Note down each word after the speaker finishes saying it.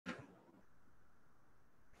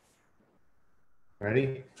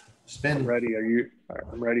Ready? Spin. I'm ready.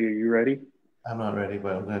 I'm ready. Are you ready? I'm not ready,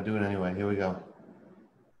 but I'm going to do it anyway. Here we go.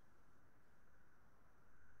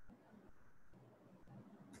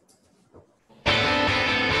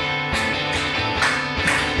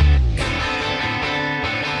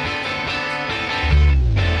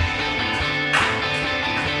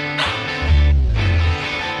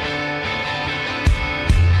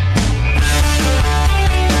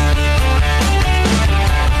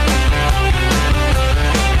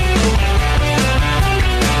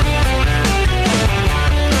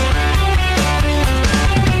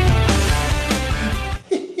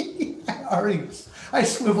 I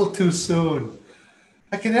swiveled too soon.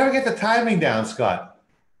 I can never get the timing down, Scott.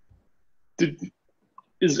 Are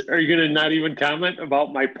you going to not even comment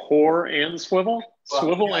about my pour and swivel?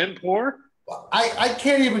 Swivel yeah. And pour? I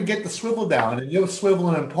can't even get the swivel down, and you're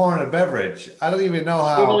swiveling and pouring a beverage. I don't even know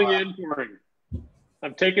how. Swiveling and pouring.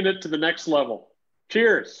 I'm taking it to the next level.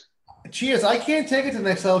 Cheers. Cheers. I can't take it to the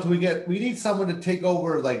next level until we need someone to take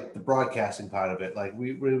over like the broadcasting part of it. Like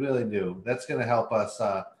we really do. That's going to help us.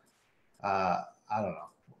 I don't know.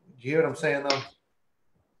 Do you hear what I'm saying, though?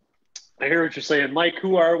 I hear what you're saying. Mike,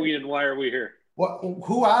 who are we and why are we here?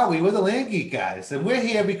 Who are we? We're the Land Geek guys. And we're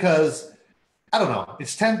here because, I don't know,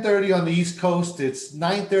 it's 10:30 on the East Coast. It's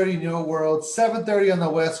 9:30 in your world, 7:30 on the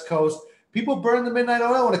West Coast. People burn the midnight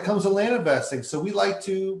oil when it comes to land investing. So we like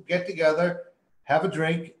to get together, have a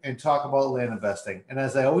drink, and talk about land investing. And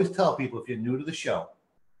as I always tell people, if you're new to the show,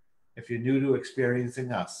 if you're new to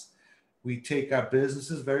experiencing us, we take our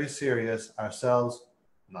businesses very serious, ourselves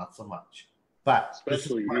not so much. But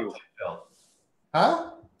especially you.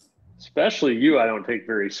 Huh? Especially you, I don't take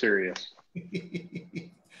very serious.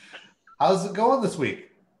 How's it going this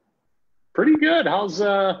week? Pretty good.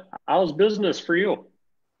 How's business for you?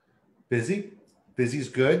 Busy. Busy's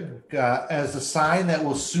good. As a sign that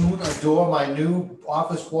will soon adorn my new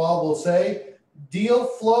office wall will say, deal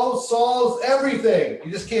flow solves everything.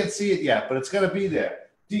 You just can't see it yet, but it's going to be there.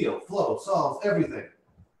 Deal flow solves everything.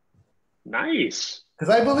 Nice.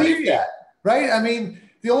 Because I believe that, right? I mean,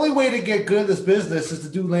 the only way to get good at this business is to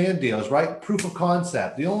do land deals, right? Proof of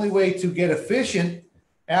concept. The only way to get efficient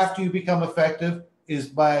after you become effective is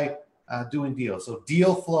by doing deals. So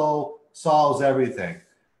deal flow solves everything.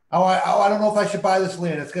 I don't know if I should buy this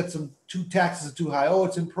land. It's got some taxes are too high. Oh,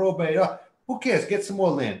 it's in probate. Oh, who cares? Get some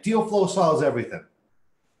more land. Deal flow solves everything.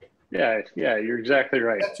 Yeah, you're exactly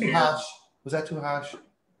right. Was that too harsh? Was that too harsh?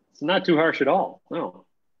 It's not too harsh at all. No.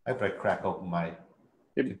 I better crack open my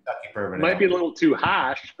Kentucky bourbon. It might be a little too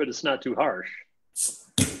harsh, but it's not too harsh.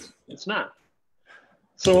 It's not.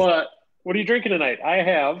 So, what are you drinking tonight? I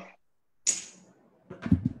have.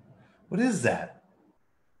 What is that?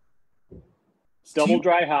 Double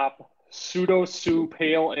dry hop, pseudo Sue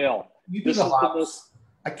pale ale. You do the hops.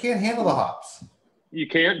 I can't handle the hops. You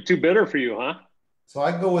can't? Too bitter for you, huh? So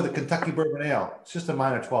I go with a Kentucky bourbon ale. It's just a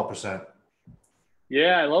minor 12%.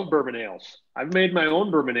 Yeah, I love bourbon ales. I've made my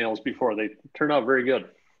own bourbon ales before. They turn out very good.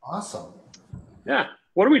 Awesome. Yeah.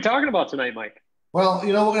 What are we talking about tonight, Mike? Well,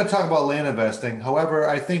 we're going to talk about land investing. However,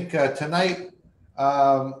 I think tonight,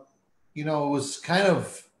 it was kind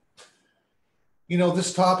of,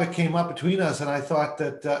 this topic came up between us, and I thought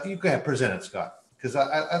that you can present it, Scott, because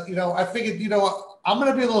I figured, I'm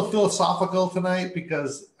going to be a little philosophical tonight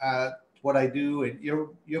because what I do, and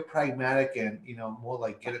you're pragmatic and more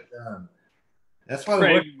like get it done. That's why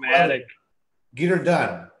pragmatic. Get her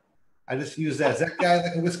done. I just use that. Is that guy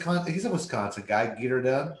like a Wisconsin? He's a Wisconsin guy. Get her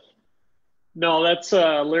done. No, that's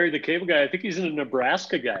Larry the Cable Guy. I think he's a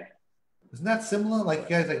Nebraska guy. Isn't that similar? Like you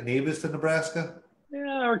guys like neighbors to Nebraska?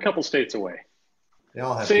 Yeah, we're a couple states away. They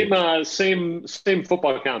all have same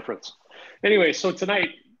football conference. Anyway, so tonight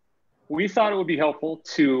we thought it would be helpful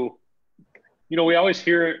to, we always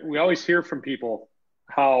hear from people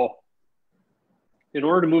how in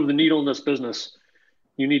order to move the needle in this business,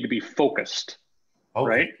 you need to be focused,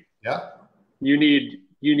 right? Yeah. You need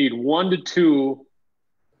 1 to 2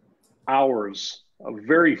 hours of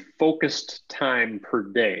very focused time per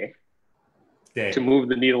day. To move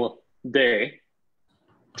the needle to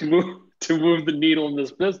move the needle in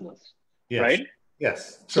this business. Yes. Right?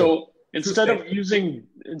 Yes. So instead of using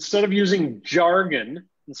jargon,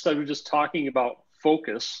 instead of just talking about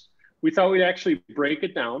focus, we thought we'd actually break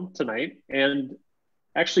it down tonight and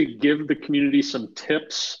actually give the community some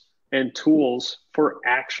tips and tools for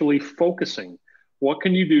actually focusing. What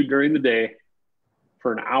can you do during the day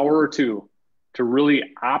for an hour or two to really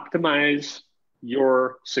optimize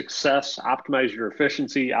your success, optimize your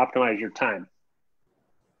efficiency, optimize your time?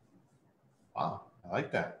 Wow, I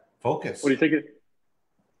like that. Focus. What do you think?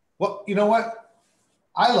 Well, you know what?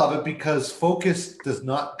 I love it because focus does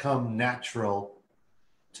not come natural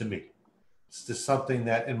to me. It's just something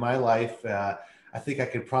that in my life, I think I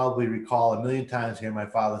could probably recall a million times hearing my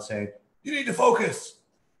father say, "You need to focus."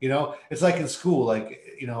 You know, it's like in school,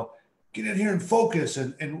 like, you know, get in here and focus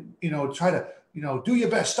and you know, try to, you know, do your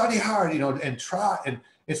best, study hard, you know, and try. And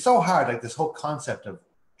it's so hard, like this whole concept of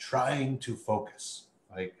trying to focus.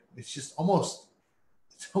 Like it's almost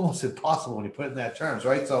impossible when you put it in that terms,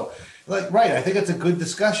 right? So, like, right, I think it's a good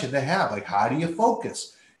discussion to have. Like, how do you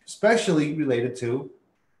focus, especially related to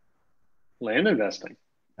land investing?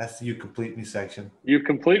 that's the you complete me section. You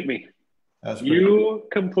complete me. That's you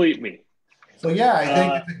complete me. So yeah, I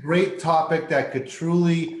think it's a great topic that could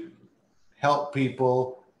truly help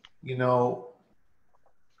people, you know,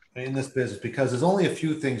 in this business, because there's only a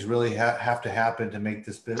few things really have to happen to make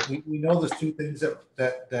this business. We know there's two things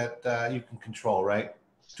that you can control, right?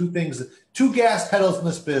 Two things, two gas pedals in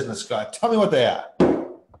this business, Scott. Tell me what they are.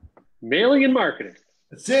 Mailing and marketing.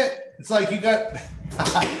 That's it. It's like you got,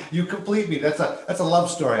 you complete me. That's a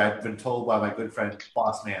love story I've been told by my good friend,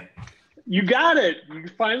 Boss Man. You got it. You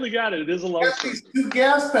finally got it. It is a love story. These two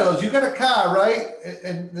gas pedals. You got a car, right?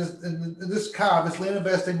 And this car, this land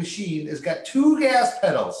investing machine, has got two gas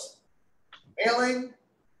pedals, mailing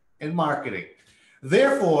and marketing.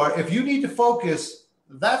 Therefore, if you need to focus,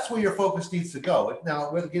 that's where your focus needs to go.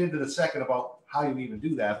 Now, we'll get into the second about how you even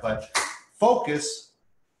do that, but focus,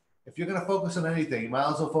 if you're going to focus on anything, you might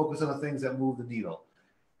as well focus on the things that move the needle.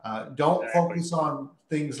 Don't focus on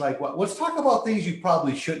things like what. Let's talk about things you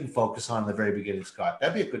probably shouldn't focus on in the very beginning, Scott.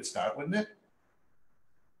 That'd be a good start, wouldn't it?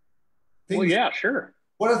 Well, yeah, sure.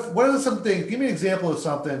 What are some things? Give me an example of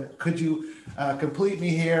something. Could you complete me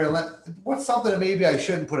here? And what's something that maybe I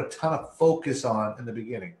shouldn't put a ton of focus on in the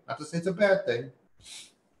beginning? Not to say it's a bad thing.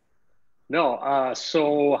 No.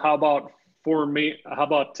 So how about formulating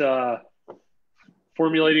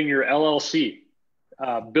your LLC,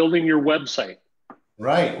 building your website?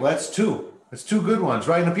 Right. Well, that's two. That's two good ones,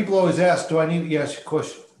 right? And people always ask, "Do I need?" Yes, of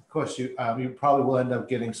course. You probably will end up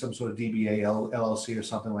getting some sort of DBA, LLC, or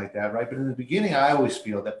something like that, right? But in the beginning, I always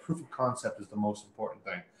feel that proof of concept is the most important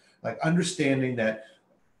thing. Like understanding that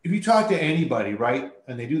if you talk to anybody, right,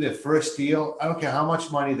 and they do their first deal, I don't care how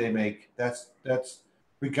much money they make. That's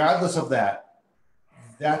regardless of that.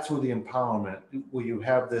 That's where the empowerment, where you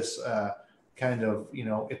have this kind of, you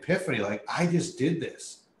know, epiphany. Like, I just did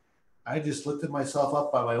this. I just lifted myself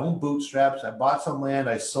up by my own bootstraps. I bought some land,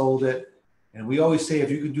 I sold it. And we always say, if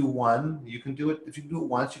you can do one, you can do it. If you can do it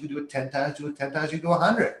once, you can do it 10 times, do it 10 times, you can do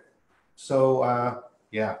 100. So,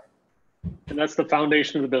 yeah. And that's the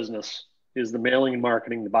foundation of the business, is the mailing and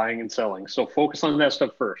marketing, the buying and selling. So focus on that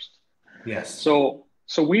stuff first. Yes. So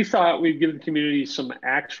we thought we'd give the community some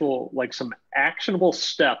actionable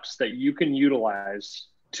steps that you can utilize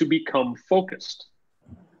to become focused.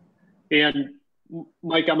 And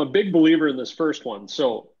Mike, I'm a big believer in this first one.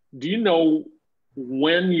 So do you know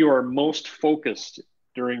when you're most focused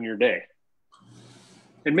during your day?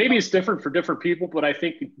 And maybe it's different for different people, but I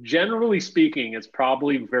think generally speaking, it's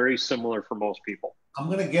probably very similar for most people. I'm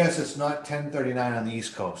going to guess it's not 10:39 on the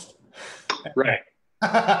East Coast. Right.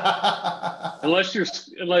 unless you're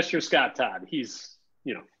Scott Todd. He's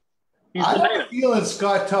the I have man. a feeling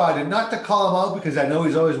Scott Todd, and not to call him out because I know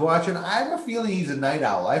he's always watching, I have a feeling he's a night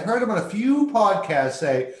owl. I've heard him on a few podcasts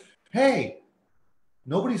say, "Hey,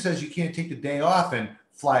 nobody says you can't take the day off and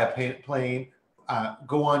fly a plane,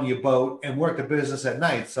 go on your boat, and work the business at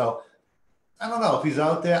night." So I don't know if he's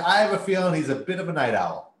out there. I have a feeling he's a bit of a night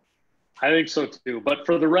owl. I think so too. But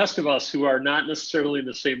for the rest of us who are not necessarily in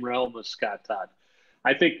the same realm as Scott Todd,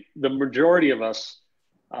 I think the majority of us,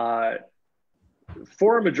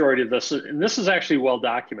 for a majority of this, and this is actually well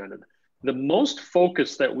documented, the most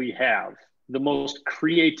focus that we have, the most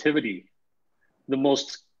creativity, the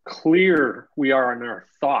most clear we are in our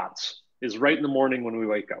thoughts is right in the morning when we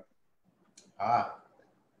wake up.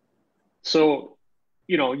 So,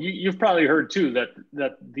 you've probably heard too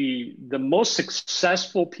that the most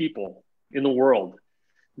successful people in the world,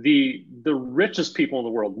 the richest people in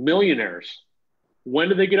the world, millionaires, when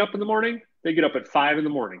do they get up in the morning? They get up at 5 in the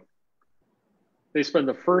morning. They spend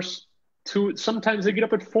the first sometimes they get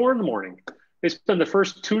up at 4 in the morning. They spend the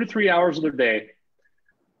first 2 to 3 hours of their day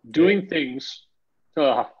doing things.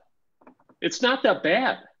 It's not that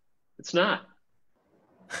bad. It's not.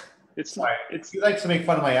 It's not. He likes to make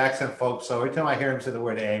fun of my accent, folks. So every time I hear him say the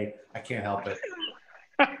word "a," I can't help it.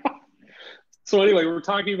 So anyway, we're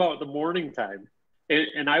talking about the morning time,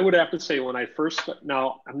 and I would have to say when I first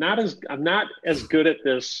now I'm not as good at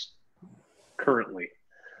this currently,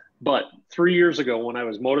 but 3 years ago when I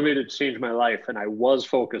was motivated to change my life and I was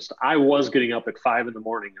focused, I was getting up at 5 in the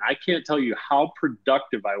morning. I can't tell you how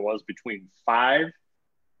productive I was between 5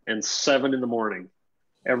 and 7 in the morning.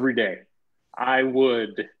 every day. I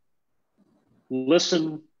would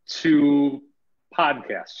listen to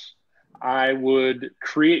podcasts. I would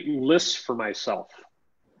create lists for myself,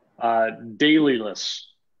 daily lists.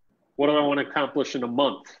 What do I want to accomplish in a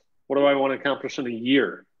month? What do I want to accomplish in a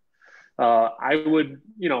year? I would,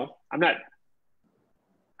 I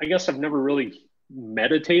guess I've never really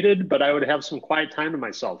meditated, but I would have some quiet time to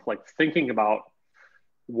myself, like thinking about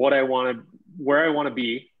what I want to, where I want to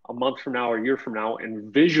be a month from now or a year from now,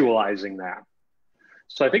 and visualizing that.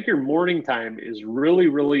 So I think your morning time is really,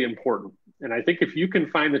 really important. And I think if you can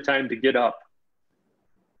find the time to get up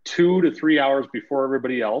 2 to 3 hours before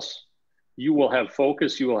everybody else, you will have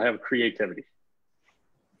focus, you will have creativity.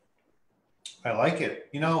 I like it.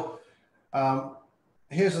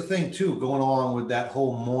 Here's the thing too, going along with that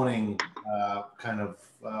whole morning kind of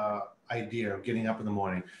idea of getting up in the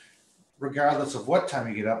morning, regardless of what time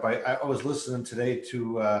you get up. I was listening today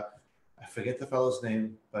to, I forget the fellow's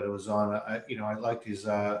name, but it was on, I like these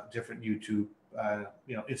different YouTube,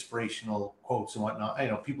 inspirational quotes and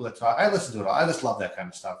whatnot. People that talk, I listen to it all. I just love that kind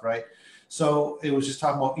of stuff, right? So it was just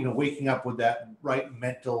talking about, waking up with that right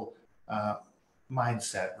mental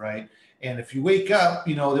mindset, right? And if you wake up,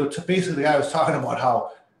 basically I was talking about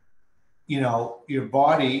how, your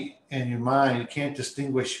body and your mind can't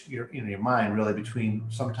distinguish your mind really between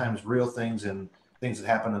sometimes real things and things that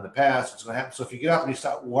happened in the past. It's going to happen. So if you get up and you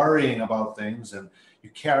start worrying about things and you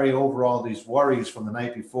carry over all these worries from the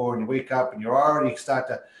night before, and you wake up and you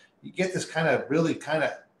get this kind of really kind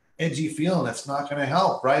of edgy feeling that's not going to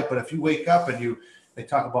help, right? But if you wake up and they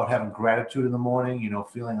talk about having gratitude in the morning,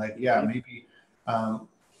 feeling like, maybe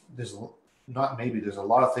there's a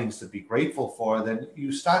lot of things to be grateful for, then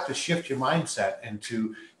you start to shift your mindset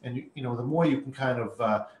the more you can kind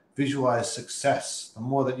of visualize success, the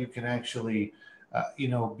more that you can actually,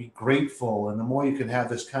 be grateful, and the more you can have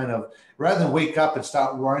this kind of, rather than wake up and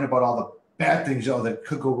start worrying about all the bad things that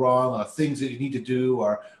could go wrong, or things that you need to do,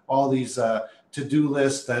 or all these to-do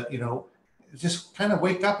lists that, just kind of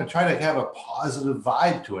wake up and try to have a positive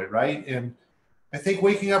vibe to it, right? And I think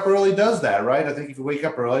waking up early does that, right? I think if you wake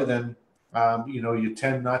up early, then you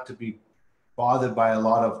tend not to be bothered by a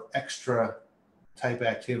lot of extra type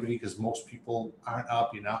activity, because most people aren't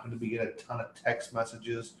up. You're not going to get a ton of text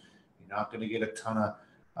messages. You're not going to get a ton of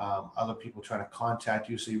other people trying to contact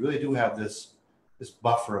you. So you really do have this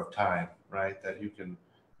buffer of time, right, that you can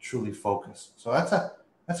truly focus. So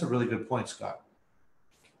that's a really good point, Scott.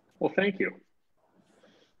 Well, thank you.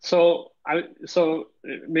 So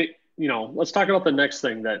let's talk about the next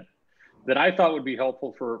thing that I thought would be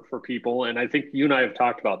helpful for people. And I think you and I have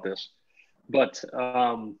talked about this, but,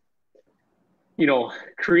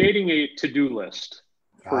 creating a to-do list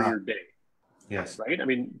for your day. Yes. Right. I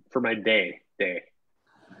mean, for my day,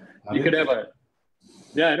 you could have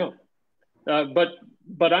I know.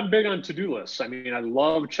 But I'm big on to-do lists. I mean, I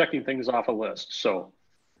love checking things off a list. So,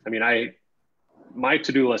 I mean, my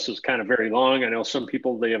to-do list is kind of very long. I know some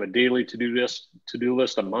people, they have a daily to-do list,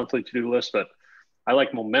 a monthly to-do list, but I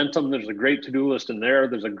like momentum. There's a great to-do list in there.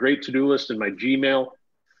 There's a great to-do list in my Gmail.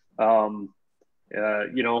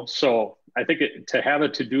 So I think to have a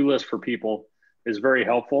to-do list for people is very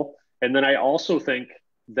helpful. And then I also think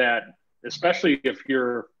that, especially if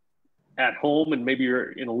you're at home and maybe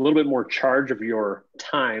you're in a little bit more charge of your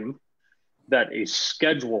time, that a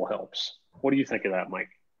schedule helps. What do you think of that, Mike?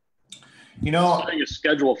 Setting a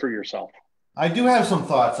schedule for yourself. I do have some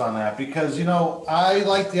thoughts on that, because, I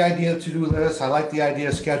like the idea of to-do lists. I like the idea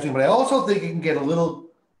of scheduling, but I also think it can get a little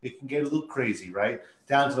crazy, right?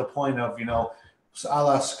 Down to the point of, a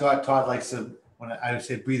la Scott Todd likes to, when I would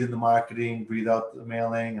say breathe in the marketing, breathe out the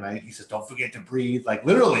mailing, and he says, don't forget to breathe. Like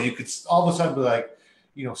literally you could all of a sudden be like,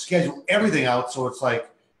 schedule everything out. So it's like,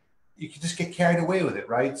 you can just get carried away with it,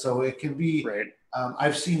 right? So it can be, right.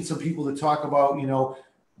 I've seen some people that talk about,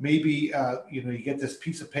 maybe, you get this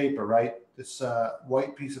piece of paper, right? This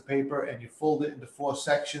white piece of paper, and you fold it into 4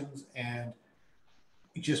 sections, and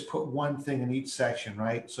you just put one thing in each section,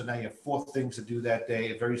 right? So now you have 4 things to do that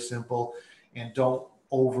day. Very simple, and don't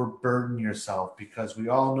overburden yourself, because we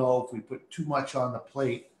all know if we put too much on the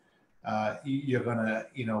plate, you're gonna,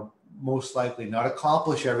 most likely not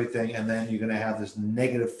accomplish everything, and then you're gonna have this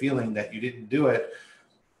negative feeling that you didn't do it.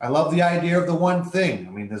 I love the idea of the one thing. I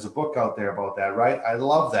mean, there's a book out there about that, right? I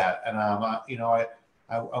love that. And,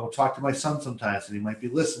 I will talk to my son sometimes, and he might be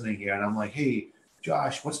listening here. And I'm like, hey,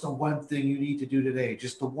 Josh, what's the one thing you need to do today?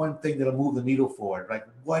 Just the one thing that'll move the needle forward. Like,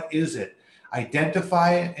 what is it?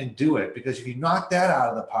 Identify it and do it. Because if you knock that out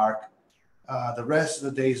of the park, the rest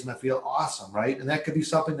of the day is going to feel awesome, right? And that could be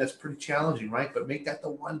something that's pretty challenging, right? But make that the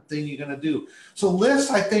one thing you're going to do. So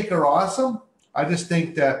lists, I think, are awesome. I just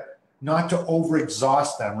think that not to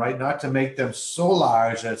overexhaust them, right? Not to make them so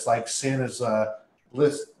large that it's like Santa's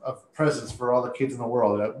list of presents for all the kids in the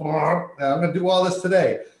world. I'm going to do all this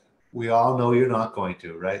today. We all know you're not going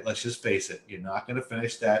to, right? Let's just face it. You're not going to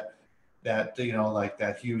finish that like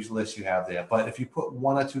that huge list you have there. But if you put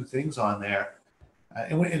one or two things on there,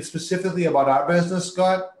 and specifically about our business,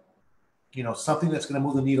 Scott, something that's going to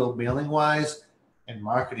move the needle mailing wise and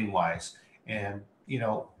marketing wise. And,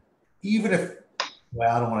 even if,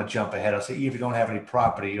 well, I don't want to jump ahead. I'll say, even if you don't have any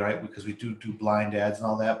property, right? Because we do blind ads and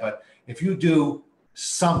all that. But if you do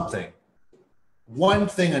something, one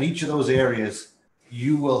thing on each of those areas,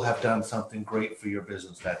 you will have done something great for your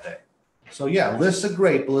business that day. So yeah, lists are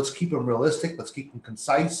great, but let's keep them realistic. Let's keep them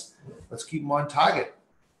concise. Let's keep them on target.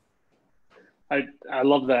 I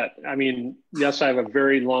love that. I mean, yes, I have a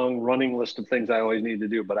very long running list of things I always need to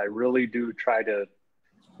do, but I really do try to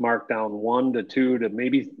mark down 1 to 2 to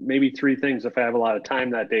maybe 3 things if I have a lot of time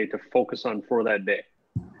that day to focus on for that day.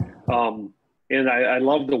 And I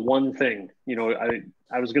love the one thing,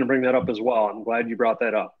 I was going to bring that up as well. I'm glad you brought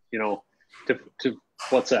that up, to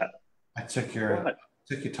what's that? I took your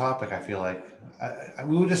topic. I feel like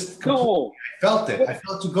we were just, no, I felt it. I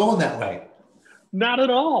felt you going that way. Not at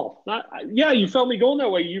all. Yeah, you felt me going that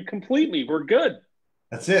way. You complete me. We're good.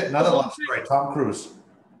 That's it. Another love story. Tom Cruise.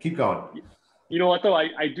 Keep going. You know what though?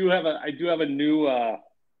 I do have a new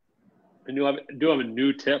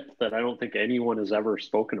tip that I don't think anyone has ever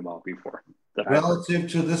spoken about before. Relative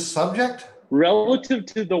to this subject? Relative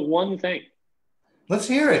to the one thing. Let's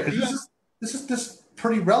hear it, because this is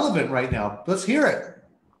pretty relevant right now. Let's hear it.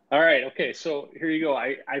 All right. Okay. So here you go.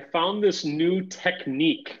 I found this new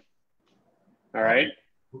technique. All right.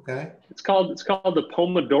 Okay. It's called the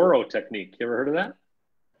Pomodoro technique. You ever heard of that?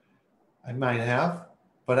 I might have,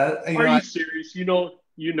 but are you serious? You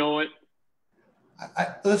know it.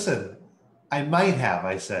 Listen. I might have.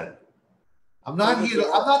 I said, I'm not here.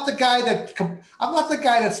 I'm not the guy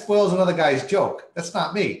that spoils another guy's joke. That's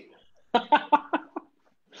not me.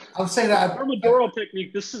 I'm saying that Pomodoro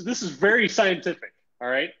technique. This is very scientific. All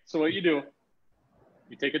right. So what you do,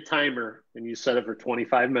 you take a timer and you set it for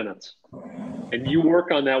 25 minutes, and you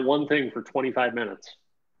work on that one thing for 25 minutes.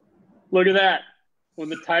 Look at that. When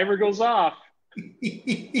the timer goes off,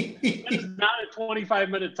 it's not a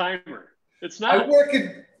 25-minute timer. It's not.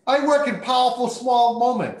 I work in powerful small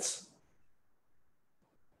moments.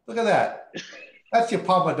 Look at that. That's your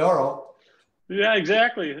Pomodoro. Yeah,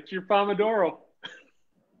 exactly. It's your Pomodoro.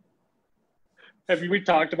 Have we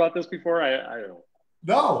talked about this before? I don't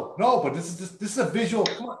know. No, but this is a visual.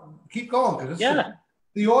 Come on, keep going, because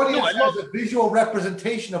the audience has a visual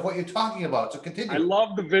representation of what you're talking about. So continue. I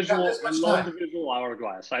love the visual. I love the visual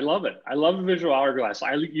hourglass. I love it. I love the visual hourglass.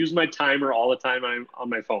 I use my timer all the time on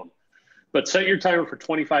my phone. But set your timer for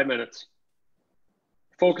 25 minutes.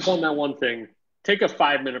 Focus on that one thing. Take a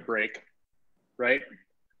 5-minute break, right?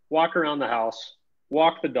 Walk around the house,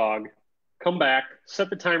 walk the dog, come back, set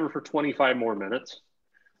the timer for 25 more minutes.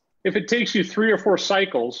 If it takes you 3 or 4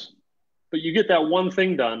 cycles, but you get that one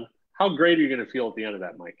thing done, how great are you going to feel at the end of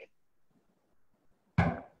that, Mike?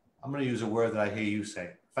 I'm going to use a word that I hear you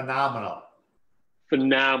say. Phenomenal.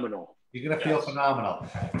 Phenomenal. You're going to feel phenomenal.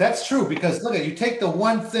 That's true, because look at, you take the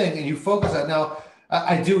one thing and you focus on. Now,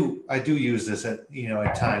 I do use this at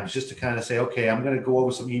times, just to kind of say, okay, I'm going to go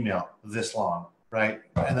over some email this long, right?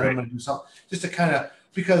 And then I'm going to do something just to kind of,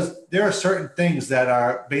 because there are certain things that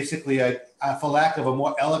are basically, for lack of a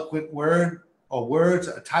more eloquent word or words,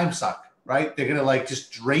 a time suck, right? They're going to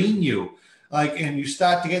just drain you. And you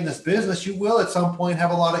start to get in this business, you will at some point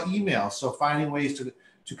have a lot of emails. So finding ways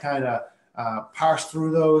to kind of parse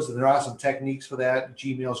through those, and there are some techniques for that.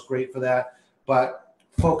 Gmail's great for that, but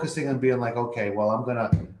focusing on being like, okay, well, I'm gonna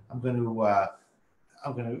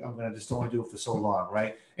just don't want to do it for so long,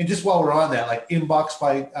 right? And just while we're on that, like Inbox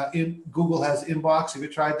Google has Inbox. Have you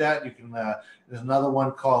tried that? You can. There's another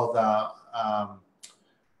one called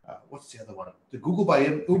what's the other one? The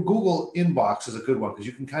Google Inbox is a good one, because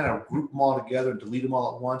you can kind of group them all together and delete them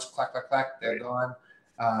all at once. Clack, clack, clack. They're gone.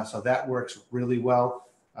 So that works really well.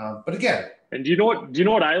 But again, and do you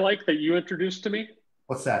know what I like that you introduced to me?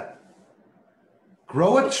 What's that?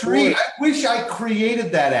 Grow a tree. I wish I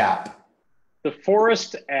created that app. The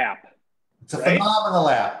Forest app. It's a phenomenal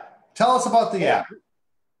app. Tell us about the app.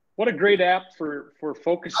 What a great app for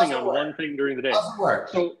focusing on one thing during the day. How's it work?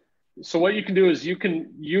 So what you can do is you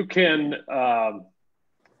can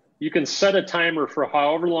set a timer for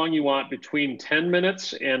however long you want, between 10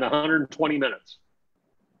 minutes and 120 minutes.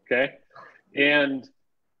 Okay. And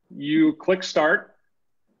you click start,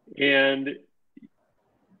 and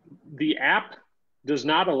the app does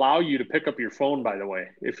not allow you to pick up your phone, by the way.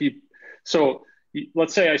 So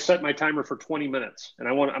let's say I set my timer for 20 minutes and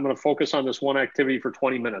I'm going to focus on this one activity for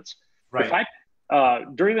 20 minutes. Right.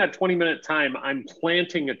 If during that 20-minute time, I'm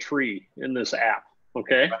planting a tree in this app.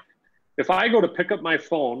 Okay. Right. If I go to pick up my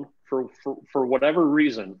phone for whatever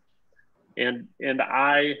reason, and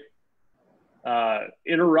I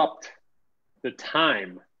interrupt the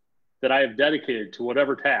time that I have dedicated to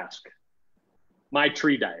whatever task, my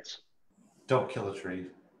tree dies. Don't kill a tree.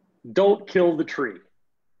 Don't kill the tree.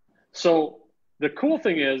 So the cool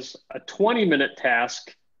thing is a 20-minute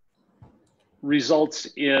task results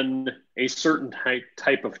in a certain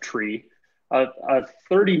type of tree. A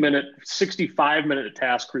 30-minute, 65-minute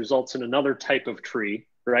task results in another type of tree,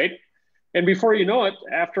 right? And before you know it,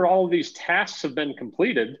 after all of these tasks have been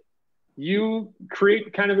completed, you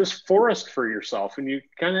create kind of this forest for yourself, and you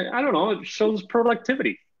kind of, I don't know, it shows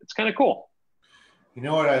productivity. It's kind of cool. You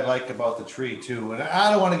know what I like about the tree too, and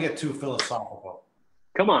I don't want to get too philosophical.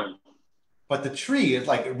 Come on. But the tree is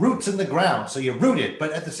like, it roots in the ground, so you root it,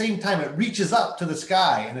 but at the same time it reaches up to the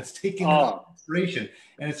sky and it's taking inspiration.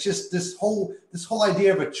 And it's just this whole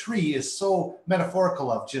idea of a tree is so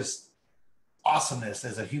metaphorical of just awesomeness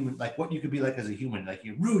as a human, like what you could be like as a human. Like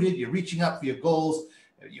you're rooted, you're reaching up for your goals,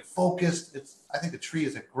 you're focused. I think the tree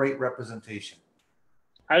is a great representation.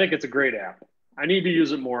 I think it's a great app. I need to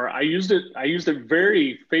use it more. I used it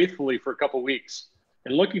very faithfully for a couple of weeks.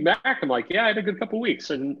 And looking back, I'm like, yeah, I had a good couple of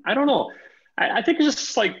weeks. And I don't know. I think it's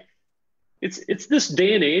just like, it's this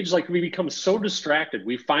day and age, like we become so distracted.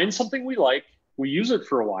 We find something we like, we use it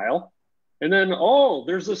for a while, and then, oh,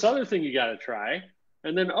 there's this other thing you got to try.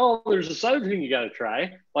 And then, oh, there's this other thing you got to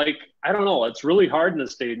try. Like, I don't know. It's really hard in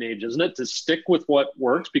this day and age, isn't it, to stick with what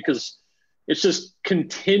works, because it's just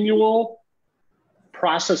continual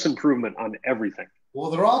process improvement on everything. Well,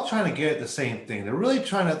 they're all trying to get at the same thing. They're really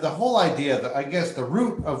trying to, the whole idea that I guess the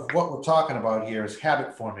root of what we're talking about here is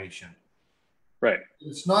habit formation. Right.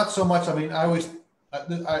 It's not so much, I mean,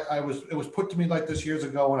 it was put to me like this years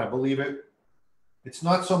ago, and I believe it. It's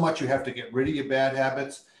not so much you have to get rid of your bad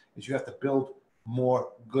habits, as you have to build more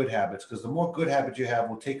good habits, because the more good habits you have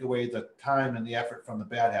will take away the time and the effort from the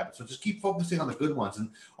bad habits. So just keep focusing on the good ones. And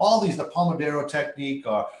all these, the Pomodoro technique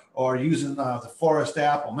or using the Forest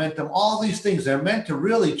app, Momentum, all these things, they're meant to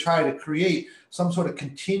really try to create some sort of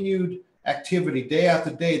continued activity day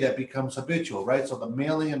after day that becomes habitual, right? So the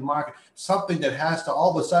mailing and market, something that has to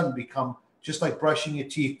all of a sudden become just like brushing your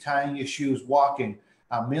teeth, tying your shoes, walking.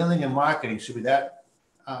 Mailing and marketing should be that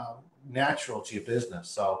natural to your business.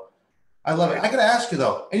 So I love it. I got to ask you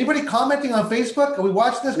though, anybody commenting on Facebook? Are we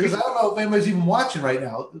watching this? Because I don't know if anybody's even watching right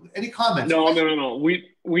now. Any comments? No.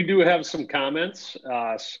 We do have some comments.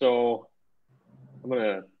 So I'm going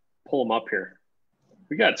to pull them up here.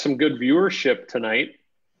 We got some good viewership tonight.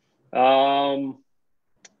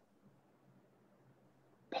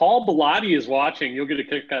 Paul Bellotti is watching. You'll get a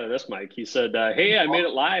kick out of this, Mike. He said, hey, I made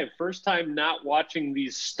it live. First time not watching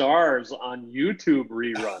these stars on YouTube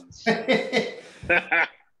reruns.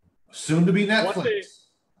 Soon to be Netflix.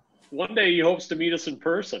 One day he hopes to meet us in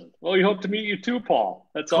person. Well, we hope to meet you too, Paul.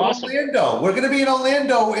 That's awesome. Orlando. We're going to be in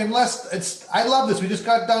Orlando I love this. We just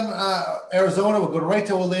got done Arizona. We're going right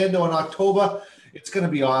to Orlando in October. It's going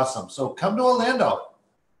to be awesome. So come to Orlando.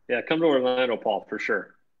 Yeah, come to Orlando, Paul, for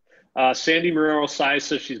sure. Sandy Marrero Sai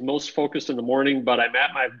says she's most focused in the morning, but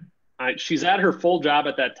she's at her full job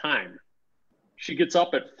at that time. She gets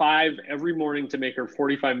up at 5 every morning to make her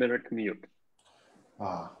 45-minute commute.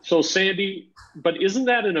 Wow. So Sandy, but isn't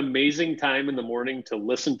that an amazing time in the morning to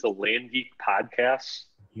listen to Land Geek podcasts?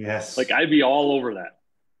 Yes. Like I'd be all over that.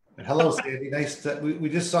 And hello, Sandy. Nice. We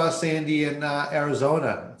just saw Sandy in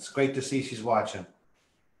Arizona. It's great to see she's watching.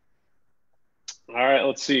 All right,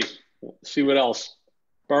 let's see. See what else.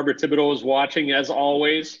 Barbara Thibodeau is watching as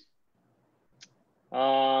always.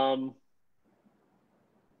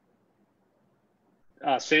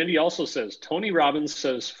 Sandy also says, Tony Robbins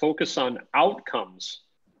says, focus on outcomes,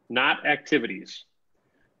 not activities.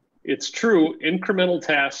 It's true. Incremental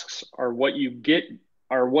tasks are what get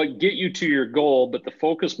you to your goal, but the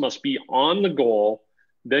focus must be on the goal.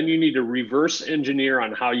 Then you need to reverse engineer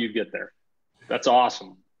on how you get there. That's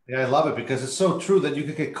awesome. Yeah, I love it because it's so true that you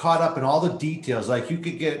could get caught up in all the details. Like you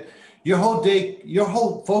could get your whole day, your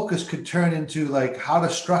whole focus could turn into like how to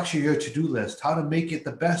structure your to-do list, how to make it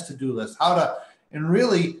the best to-do list, and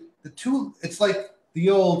really it's like the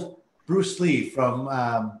old Bruce Lee from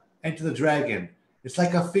Enter the Dragon. It's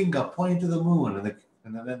like a finger pointing to the moon.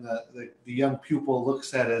 And then the young pupil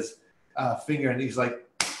looks at his finger and he's like,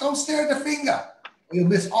 don't stare at the finger. You'll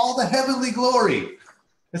miss all the heavenly glory.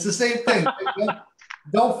 It's the same thing.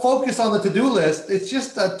 Don't focus on the to-do list. It's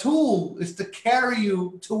just a tool. It's to carry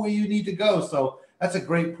you to where you need to go. So That's a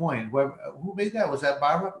great point. Who made that? Was that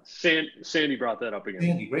Barbara? Sandy brought that up again.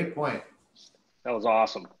 Sandy, great point. That was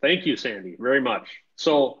awesome. Thank you, Sandy, very much.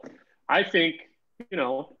 So I think,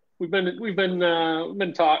 we've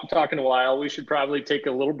been talking a while. We should probably take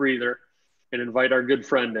a little breather and invite our good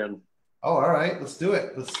friend in. Oh, all right. Let's do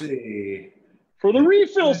it. Let's see. For the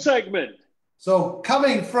refill segment. So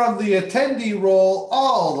coming from the attendee role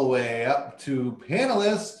all the way up to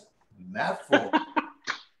panelist, Matt Ford.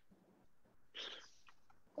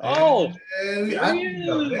 Oh,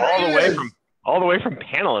 all the way from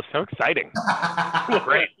panelists. How exciting.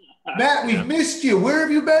 Great. Matt, we've missed you. Where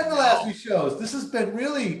have you been the last few shows? This has been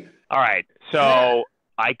really... All right. So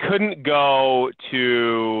I couldn't go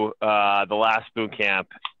to the last boot camp,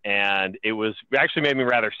 and it actually made me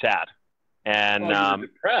rather sad. And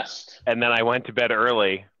depressed. And then I went to bed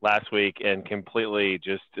early last week and completely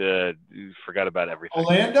just forgot about everything.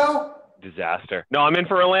 Orlando? Disaster. No, I'm in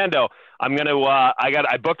for Orlando. I'm gonna.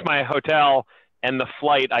 I booked my hotel and the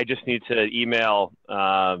flight. I just need to email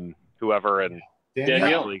whoever and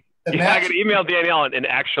Danielle. I can email Danielle and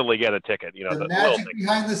actually get a ticket. The magic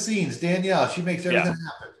behind the scenes, Danielle. She makes everything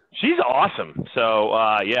happen. She's awesome. So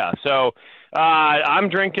So I'm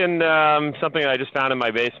drinking something I just found in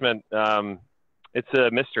my basement. It's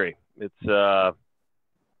a mystery. It's I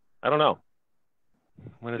don't know.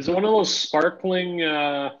 Is it one of those sparkling?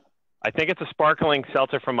 I think it's a sparkling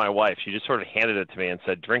seltzer from my wife. She just sort of handed it to me and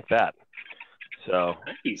said, "Drink that." So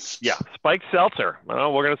nice. Yeah, spiked seltzer. I don't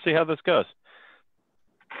know. We're gonna see how this goes.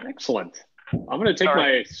 Excellent. I'm gonna take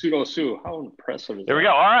my pseudo Sue. How impressive is that? There we go.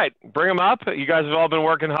 All right, bring them up. You guys have all been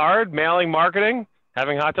working hard, mailing, marketing,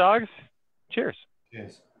 having hot dogs. Cheers.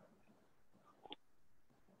 Cheers.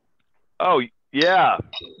 Oh yeah.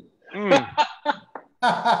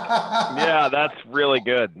 Yeah, that's really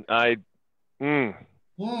good.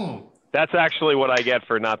 That's actually what I get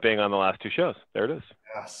for not being on the last two shows. There it is.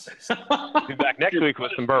 Yes. Be back next week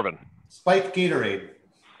with some bourbon. Spiked Gatorade.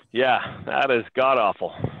 Yeah, that is god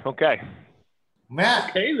awful. Okay. Matt.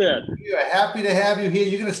 Okay then. We are happy to have you here.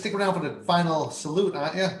 You're going to stick around for the final salute,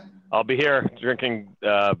 aren't you? I'll be here drinking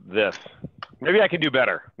this. Maybe I can do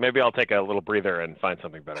better. Maybe I'll take a little breather and find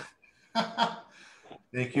something better.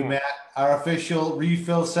 Thank you, Matt. Our official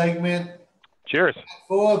refill segment. Cheers.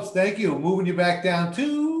 Forbes, thank you. Moving you back down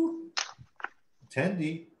to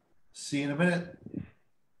attendee. See you in a minute.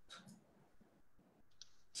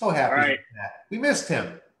 So happy. All right. Matt. We missed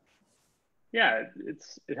him. Yeah, it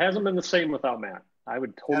hasn't been the same without Matt. I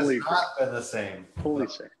would totally It's not been the same. Totally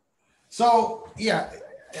say. So yeah,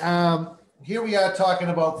 here we are talking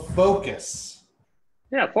about focus.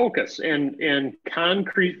 Yeah, focus and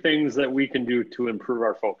concrete things that we can do to improve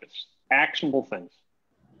our focus. Actionable things.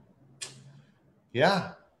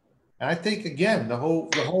 Yeah. And I think again, the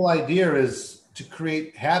whole idea is to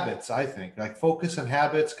create habits, I think. Like focus and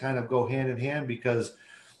habits kind of go hand in hand because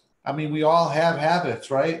I mean, we all have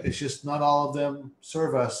habits, right? It's just not all of them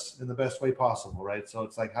serve us in the best way possible, right? So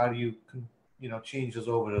it's like, how do you, change those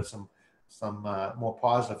over to some more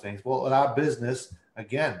positive things? Well, in our business,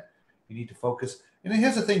 again, you need to focus. And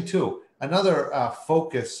here's the thing too, another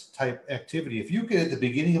focus type activity. If you get at the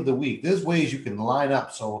beginning of the week, there's ways you can line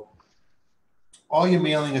up. So all your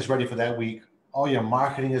mailing is ready for that week. All your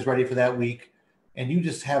marketing is ready for that week. And you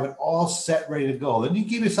just have it all set, ready to go. Then you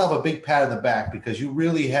give yourself a big pat on the back because you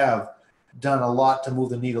really have done a lot to move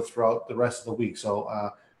the needle throughout the rest of the week. So,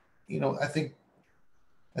 I think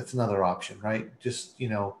that's another option, right? Just,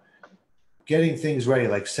 getting things ready,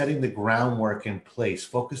 like setting the groundwork in place,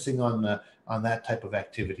 focusing on that type of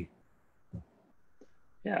activity.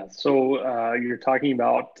 Yeah. So you're talking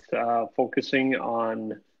about focusing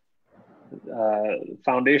on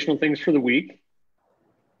foundational things for the week,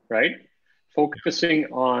 right? Focusing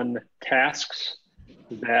on tasks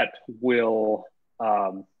that will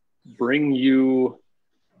bring you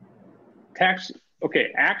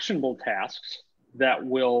actionable tasks that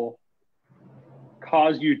will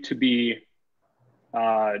cause you to be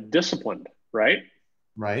disciplined, right?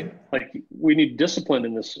 Right. Like we need discipline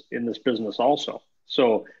in this business also.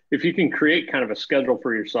 So if you can create kind of a schedule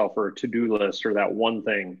for yourself or a to-do list or that one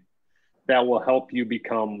thing that will help you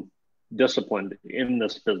become disciplined in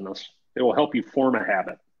this business, it will help you form a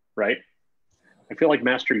habit, right? I feel like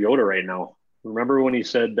Master Yoda right now. Remember when he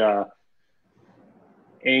said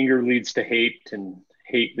anger leads to hate and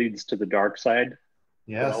hate leads to the dark side?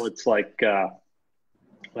 Yes. Well, it's like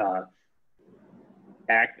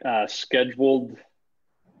schedules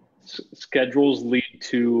lead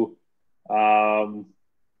to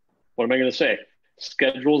what am I going to say?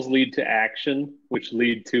 Schedules lead to action, which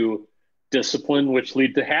lead to discipline, which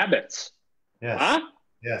lead to habits. Yes. Huh?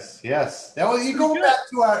 Yes, yes. That was, you go Good. back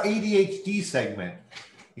to our ADHD segment.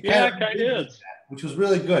 Yeah, it kind of is. Which was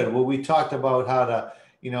really good. Well, we talked about how to,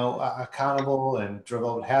 accountable and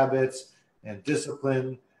develop habits and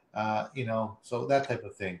discipline, so that type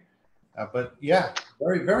of thing. But yeah,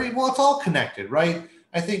 very, very well. It's all connected, right?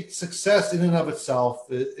 I think success in and of itself,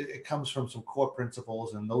 it comes from some core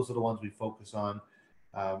principles, and those are the ones we focus on.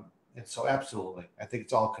 And so, absolutely, I think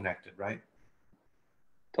it's all connected, right?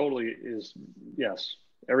 Totally is. Yes,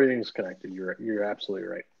 everything's connected. You're absolutely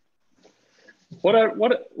right. What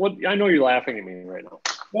I know you're laughing at me right now.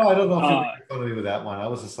 No, I don't know if you're making fun of me with that one. I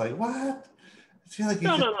was just like, what? I feel like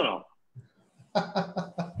No.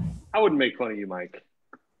 I wouldn't make fun of you, Mike.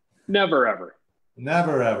 Never, ever.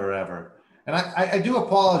 Never, ever, ever. And I do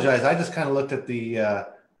apologize. I just kind of looked at the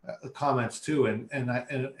comments too, and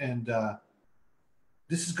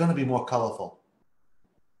this is going to be more colorful.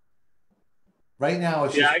 Right now,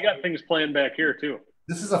 it's I got things planned back here too.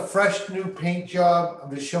 This is a fresh new paint job.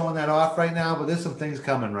 I'm just showing that off right now, but there's some things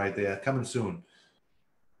coming right there, coming soon.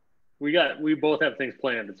 We both have things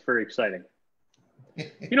planned. It's very exciting.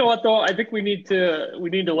 You know what though? I think we need to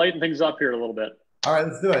lighten things up here a little bit. All right,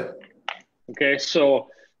 let's do it. Okay, so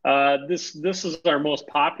this is our most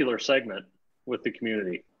popular segment with the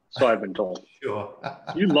community. So I've been told. Sure.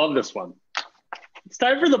 You love this one. It's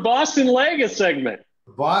time for the Boston Lager segment.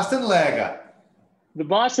 Boston Lager. The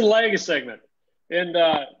Boston Lager segment. And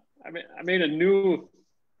I made a new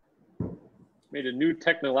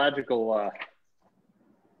technological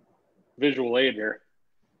visual aid here.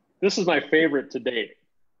 This is my favorite to date.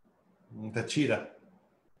 The cheetah.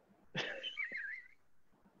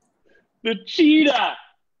 The cheetah.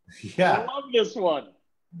 Yeah. I love this one.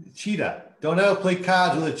 Cheetah. Don't ever play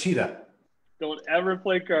cards with a cheetah. Don't ever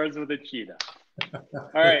play cards with a cheetah. All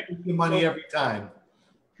right. Your money every time.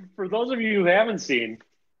 For those of you who haven't seen,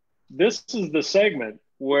 this is the segment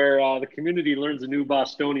where the community learns a new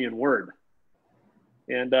Bostonian word.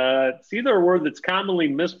 And it's either a word that's commonly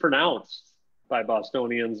mispronounced by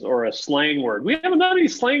Bostonians or a slang word. We haven't done any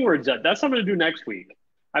slang words yet. That's what I'm going to do next week.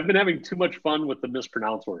 I've been having too much fun with the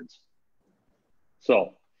mispronounced words.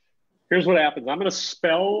 So here's what happens. I'm going to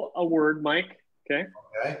spell a word, Mike. Okay.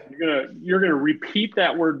 Okay. You're gonna repeat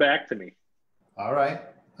that word back to me. All right.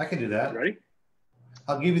 I can do that. Ready?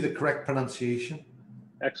 I'll give you the correct pronunciation.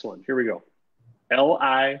 Excellent. Here we go.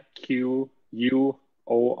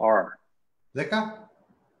 Liquor.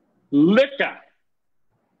 Liquor?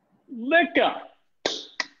 Liquor.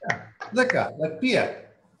 Yeah. Liquor, like beer.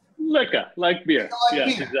 Liquor, like beer. Like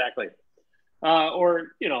yes, beer. Exactly.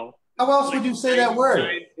 Or, how else would you say that word?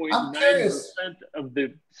 I'm curious. 9.9% of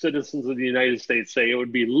the citizens of the United States say it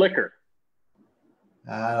would be liquor.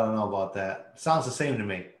 I don't know about that. Sounds the same to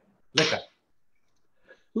me. Liquor.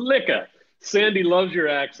 Liquor. Sandy loves your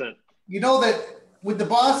accent. You know that with the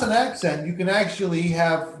Boston accent, you can actually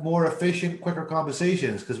have more efficient, quicker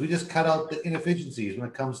conversations because we just cut out the inefficiencies when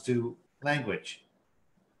it comes to language.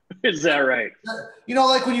 Is that right?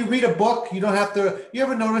 Like when you read a book, you don't have to. You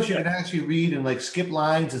ever notice you can actually read and skip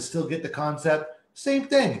lines and still get the concept? Same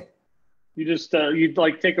thing. You just you'd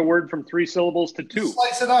take a word from 3 syllables to 2. Just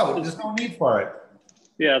slice it out. There's no need for it.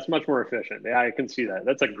 Yeah, it's much more efficient. Yeah, I can see that.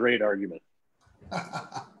 That's a great argument.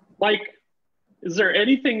 Mike, is there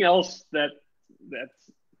anything else that's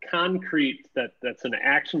concrete that's an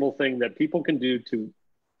actionable thing that people can do to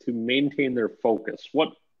maintain their focus?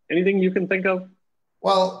 Anything you can think of?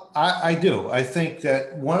 Well, I do. I think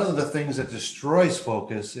that one of the things that destroys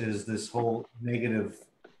focus is this whole negative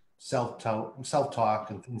self-talk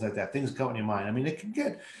and things like that. Things go in your mind. I mean, it can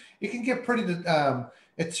get pretty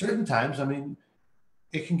at certain times. I mean,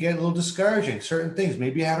 it can get a little discouraging. Certain things.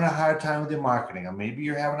 Maybe you're having a hard time with your marketing, or maybe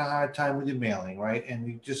you're having a hard time with your mailing, right? And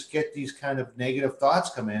you just get these kind of negative thoughts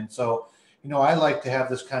come in. So, I like to have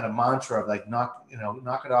this kind of mantra of knock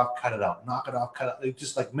it off, cut it out, knock it off, cut it out.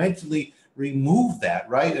 Just mentally remove that,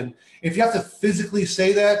 right? And if you have to physically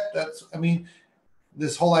say that,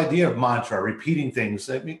 this whole idea of mantra, repeating things,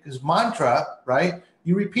 because mantra, right?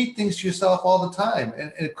 You repeat things to yourself all the time,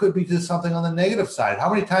 and it could be just something on the negative side.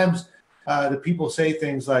 How many times do people say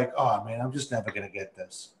things like, "Oh man, I'm just never going to get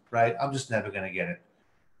this," right? I'm just never going to get it.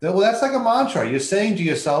 Well, that's like a mantra. You're saying to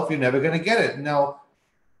yourself, you're never going to get it. Now,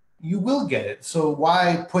 you will get it. So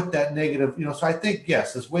why put that negative, so I think,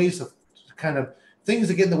 yes, there's ways of kind of things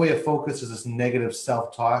that get in the way of focus is this negative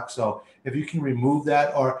self-talk. So if you can remove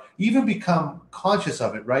that or even become conscious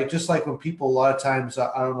of it, right? Just like when people, a lot of times,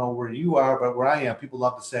 I don't know where you are, but where I am, people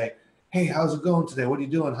love to say, "Hey, how's it going today? What are you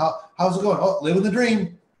doing? How's it going? Oh, living the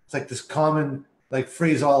dream." It's like this common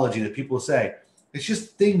phraseology that people say. It's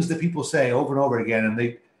just things that people say over and over again. And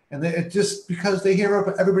And it just because they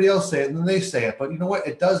hear everybody else say it and then they say it. But you know what?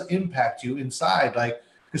 It does impact you inside. Like,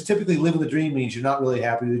 because typically living the dream means you're not really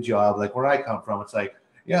happy with the job. Like where I come from, it's like,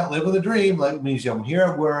 yeah, living the dream like means I'm here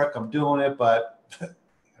at work, I'm doing it, but I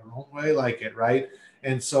don't really like it, right?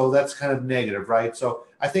 And so that's kind of negative, right? So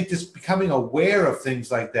I think just becoming aware of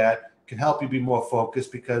things like that can help you be more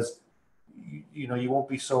focused because you know, you won't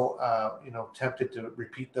be so you know, tempted to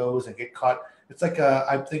repeat those and get caught. It's like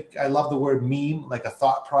I think I love the word meme, like a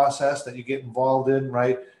thought process that you get involved in,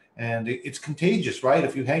 right? And it's contagious, right?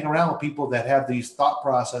 If you hang around with people that have these thought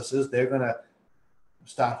processes, they're gonna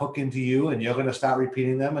start hooking to you, and you're gonna start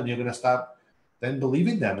repeating them, and you're gonna stop then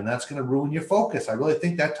believing them, and that's gonna ruin your focus. I really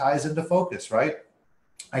think that ties into focus, right?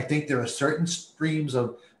 I think there are certain streams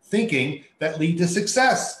of thinking that lead to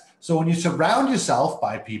success. So when you surround yourself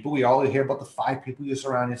by people, we always hear about the 5 people you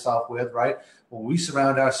surround yourself with, right? Well, we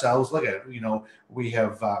surround ourselves. Look at it. You know, we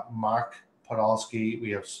have Mark Podolsky,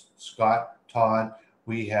 we have Scott Todd,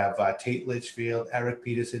 we have Tate Litchfield, Eric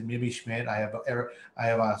Peterson, Mimi Schmidt. I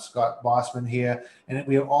have Scott Bossman here, and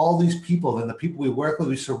we have all these people. And the people we work with,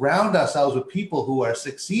 we surround ourselves with people who are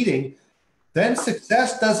succeeding. Then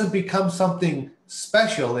success doesn't become something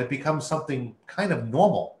special; it becomes something kind of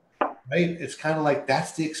normal. Right? It's kind of like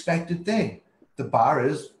that's the expected thing. The bar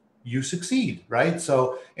is you succeed, right?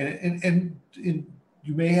 So, and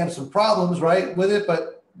you may have some problems, right, with it,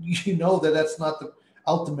 but you know that that's not the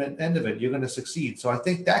ultimate end of it. You're going to succeed. So I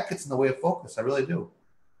think that gets in the way of focus. I really do.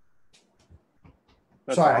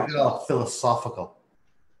 That's Sorry, awesome. I get all philosophical.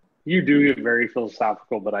 You do get very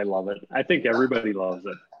philosophical, but I love it. I think everybody loves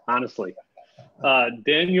it, honestly.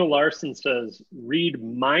 Daniel Larson says, read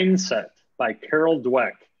Mindset by Carol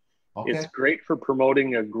Dweck. Okay. It's great for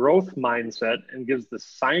promoting a growth mindset and gives the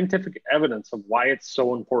scientific evidence of why it's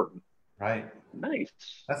so important. Right. Nice.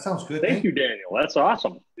 That sounds good. Thank you, Daniel. That's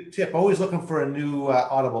awesome. Good tip. Always looking for a new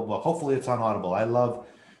Audible book. Hopefully it's on Audible. I love,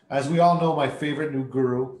 as we all know, my favorite new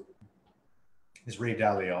guru is Ray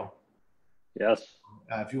Dalio. Yes.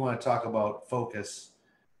 If you want to talk about focus,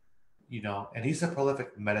 you know, and he's a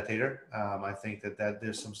prolific meditator. I think that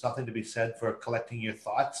there's something to be said for collecting your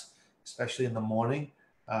thoughts, especially in the morning.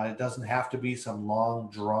 It doesn't have to be some long,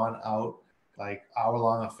 drawn-out, like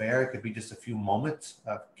hour-long affair. It could be just a few moments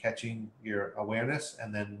of catching your awareness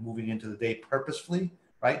and then moving into the day purposefully,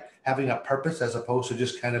 right? Having a purpose as opposed to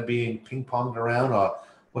just kind of being ping-ponged around. Or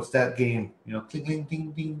what's that game? You know, cling, cling,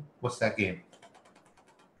 ding, ding. What's that game?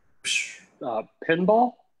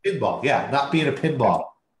 Pinball? Pinball, yeah. Not being a pinball.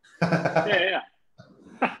 Yeah.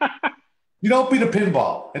 You don't be the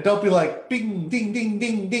pinball. And don't be like, bing, ding, ding,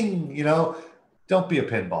 ding, ding, you know? Don't be a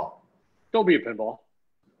pinball. Don't be a pinball.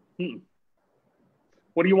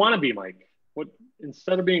 What do you want to be, Mike? What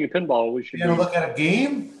instead of being a pinball, we should look at a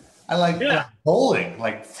game? I like bowling,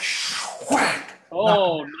 like whack.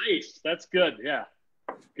 Oh, nice. That's good. Yeah.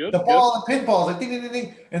 Good. The ball and pinballs, like ding, ding, ding,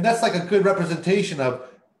 ding. And that's like a good representation of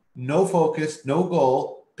no focus, no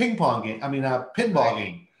goal, pinball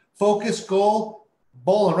game. Focus, goal,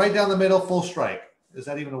 bowling right down the middle, full strike. Is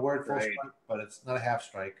that even a word, full strike? But it's not a half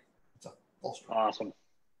strike. Awesome.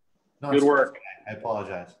 Good work. I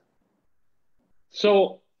apologize.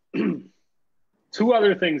 So 2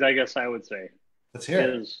 other things I guess I would say. Let's hear it.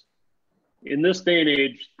 Is in this day and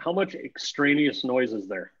age, how much extraneous noise is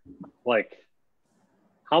there? Like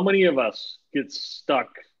how many of us get stuck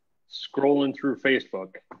scrolling through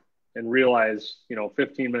Facebook and realize,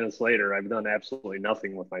 15 minutes later, I've done absolutely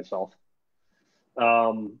nothing with myself.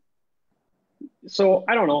 So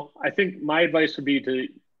I don't know. I think my advice would be to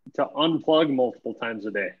unplug multiple times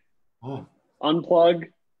a day. Unplug,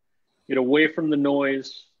 get away from the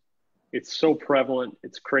noise. It's so prevalent.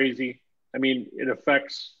 It's crazy. I mean, it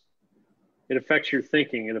affects your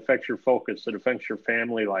thinking. It affects your focus. It affects your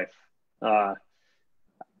family life. I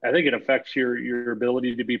think it affects your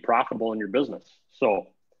ability to be profitable in your business. So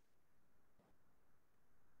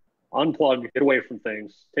unplug, get away from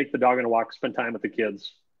things, take the dog on a walk, spend time with the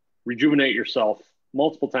kids, rejuvenate yourself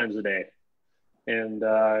multiple times a day. And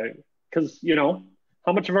because,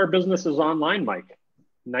 how much of our business is online, Mike?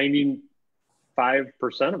 95%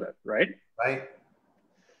 of it, right? Right.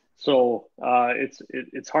 So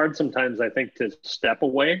it's hard sometimes, I think, to step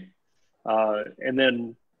away. And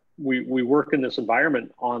then we work in this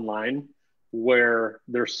environment online where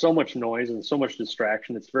there's so much noise and so much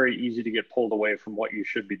distraction. It's very easy to get pulled away from what you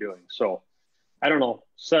should be doing. So I don't know,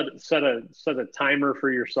 set a timer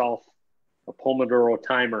for yourself, a Pomodoro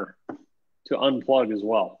timer to unplug as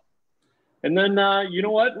well. And then, you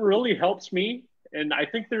know what really helps me? And I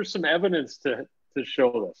think there's some evidence to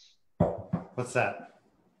show this. What's that?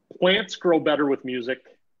 Plants grow better with music.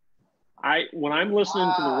 When I'm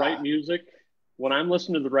listening to the right music, when I'm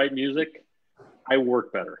listening to the right music, I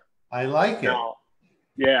work better. I like it. Now,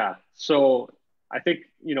 yeah. So I think,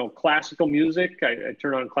 classical music, I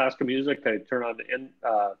turn on classical music. I turn on,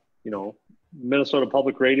 Minnesota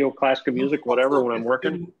Public Radio, classical music, whatever, when I'm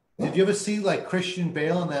working. Did you ever see like Christian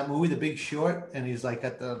Bale in that movie, The Big Short? And he's like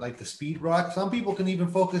at the speed rock. Some people can even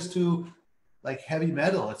focus to like heavy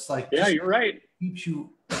metal. It's like, yeah, you're right. Keeps you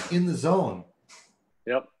in the zone.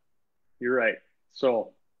 Yep. You're right.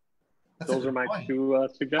 So those are my two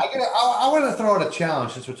suggestions. I want to throw out a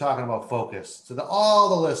challenge since we're talking about focus to all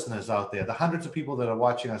the listeners out there, the hundreds of people that are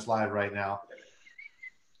watching us live right now.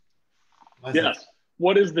 Yes.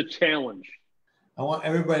 What is the challenge? I want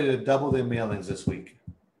everybody to double their mailings this week.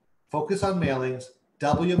 Focus on mailings,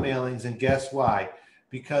 double your mailings, and guess why?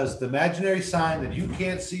 Because the imaginary sign that you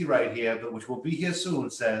can't see right here, but which will be here soon,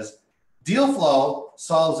 says deal flow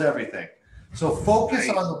solves everything. So focus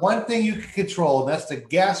on the one thing you can control, and that's the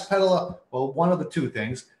gas pedal. Well, one of the two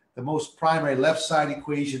things, the most primary left side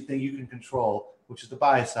equation thing you can control, which is the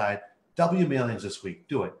buy side. Double your mailings this week.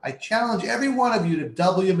 Do it. I challenge every one of you to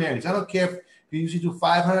double your mailings. I don't care if you usually do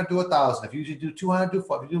 500, do 1,000. If you usually do 200, do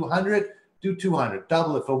 400. If you do 100, do 200.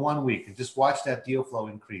 Double it for 1 week and just watch that deal flow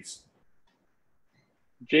increase.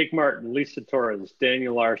 Jake Martin, Lisa Torres,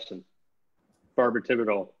 Daniel Larson, Barbara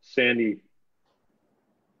Thibodeau, Sandy.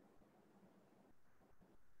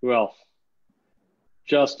 Who else?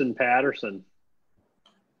 Justin Patterson.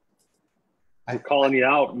 I'm calling you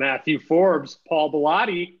out. Matthew Forbes, Paul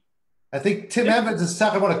Bellotti. I think Tim Evans is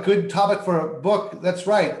talking about a good topic for a book. That's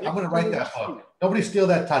right. I'm going to write that book. Nobody steal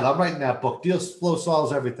that title. I'm writing that book. Deal flow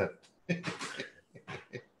solves everything.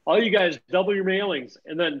 All you guys, double your mailings.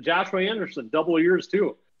 And then Joshua Anderson, double yours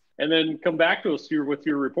too. And then come back to us here with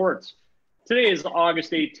your reports. Today is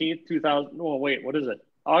August 18th, 2000. Oh, wait, what is it?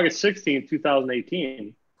 August 16th,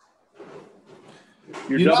 2018.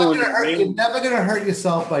 You're never going to hurt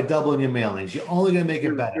yourself by doubling your mailings. You're only going to make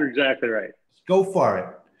it better. You're exactly right. Go for it.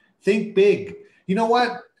 Think big. You know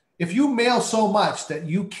what? If you mail so much that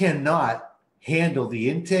you cannot handle the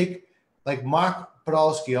intake, like Mark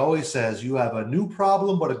Podolsky always says, you have a new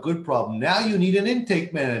problem, but a good problem. Now you need an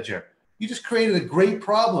intake manager. You just created a great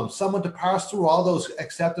problem, someone to parse through all those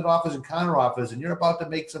accepted offers and counter offers, and you're about to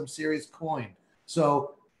make some serious coin.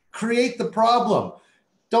 So create the problem.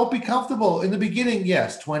 Don't be comfortable. In the beginning,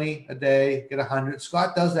 yes, 20 a day, get 100.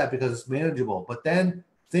 Scott does that because it's manageable. But then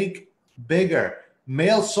think bigger.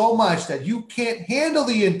 Mail so much that you can't handle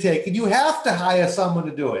the intake and you have to hire someone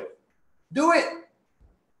to do it. Do it.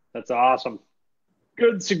 That's awesome.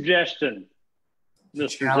 Good suggestion,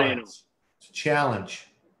 Mr. Zano. It's a challenge.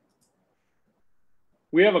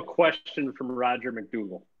 We have a question from Roger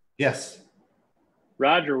McDougall. Yes.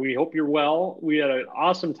 Roger, we hope you're well. We had an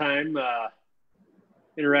awesome time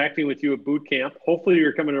interacting with you at boot camp. Hopefully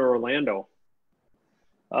you're coming to Orlando.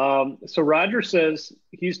 So Roger says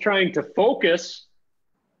he's trying to focus,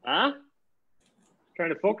 trying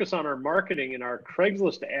to focus on our marketing, and our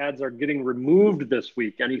Craigslist ads are getting removed this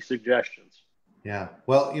week. Any suggestions? Yeah.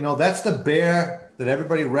 Well, that's the bear that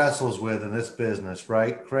everybody wrestles with in this business,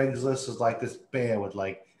 right? Craigslist is like this bear with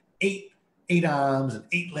like eight arms and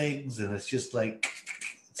 8 legs, and it's just like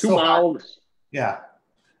 2 mouths. Yeah.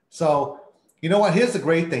 So, you know what? Here's the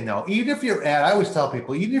great thing, though. Even if your ad, I always tell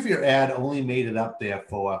people, even if your ad only made it up there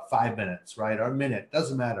for 5 minutes, right, or a minute,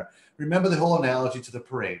 doesn't matter. Remember the whole analogy to the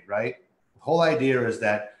parade, right? The whole idea is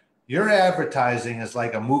that your advertising is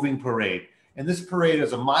like a moving parade, and this parade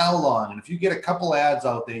is a mile long. And if you get a couple ads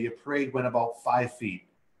out there, your parade went about 5 feet.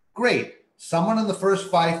 Great. Someone in the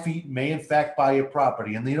first 5 feet may, in fact, buy your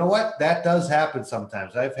property. And you know what? That does happen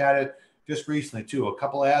sometimes. I've had it just recently, too. A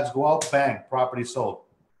couple ads go out, bang, property sold.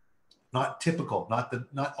 Not typical,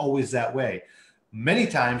 not always that way. Many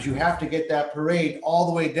times you have to get that parade all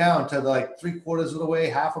the way down to like 3/4 of the way,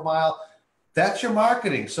 half a mile. That's your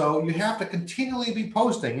marketing. So you have to continually be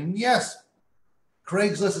posting. And yes,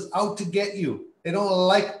 Craigslist is out to get you. They don't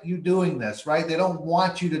like you doing this, right? They don't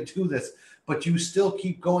want you to do this, but you still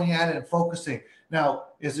keep going at it and focusing. Now,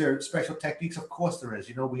 is there special techniques? Of course there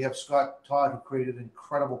is. We have Scott Todd, who created an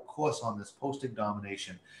incredible course on this posting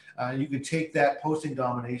domination. You can take that posting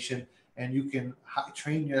domination and you can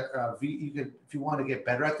train your if you want to get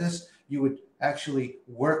better at this, you would actually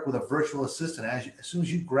work with a virtual assistant. As soon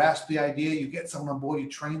as you grasp the idea, you get someone on board, you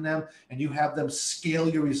train them, and you have them scale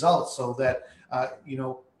your results so that,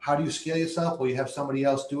 how do you scale yourself? Well, you have somebody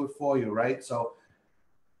else do it for you, right? So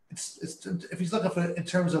it's if he's looking for in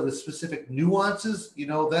terms of the specific nuances,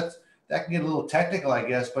 that can get a little technical, I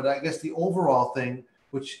guess. But I guess the overall thing,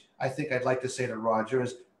 which I think I'd like to say to Roger,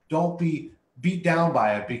 is don't be beat down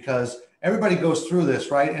by it, because everybody goes through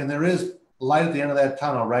this, right? And there is light at the end of that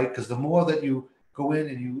tunnel, right? Because the more that you go in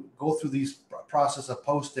and you go through these process of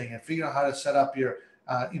posting and figure out how to set up your,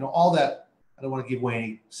 all that. I don't want to give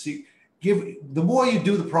away any. The more you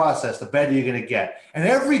do the process, the better you're going to get. And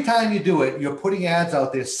every time you do it, you're putting ads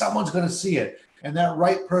out there. Someone's going to see it, and that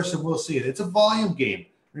right person will see it. It's a volume game.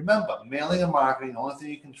 Remember, mailing and marketing, the only thing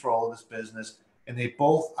you control in this business, and they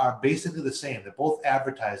both are basically the same. They're both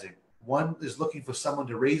advertising. One is looking for someone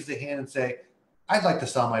to raise their hand and say, I'd like to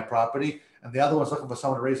sell my property. And the other one's looking for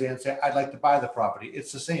someone to raise their hand and say, I'd like to buy the property.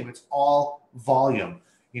 It's the same. It's all volume,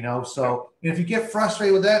 So if you get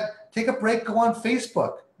frustrated with that, take a break, go on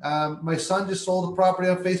Facebook. My son just sold a property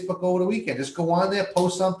on Facebook over the weekend. Just go on there,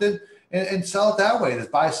 post something, and sell it that way. There's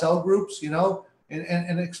buy-sell groups,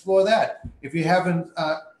 and explore that. If you haven't,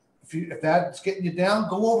 if that's getting you down,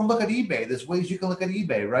 go over and look at eBay. There's ways you can look at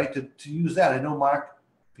eBay, right, to use that. I know Mark,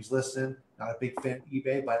 if he's listening, not a big fan of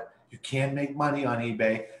eBay, but you can make money on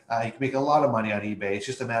eBay. You can make a lot of money on eBay. It's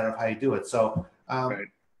just a matter of how you do it. So I don't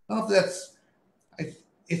know if that's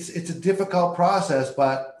it's a difficult process,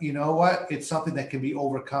 but you know what? It's something that can be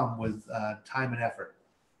overcome with time and effort.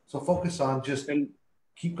 So focus on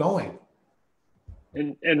keep going.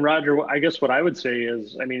 And Roger, I guess what I would say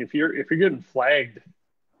is, I mean, if you're getting flagged,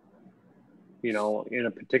 in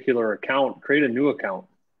a particular account, create a new account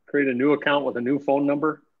with a new phone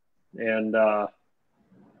number, and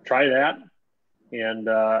try that. And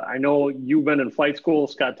I know you've been in flight school.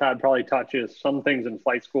 Scott Todd probably taught you some things in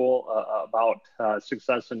flight school about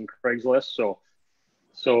success in Craigslist.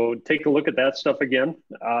 So take a look at that stuff again.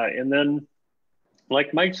 And then,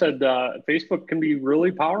 like Mike said, Facebook can be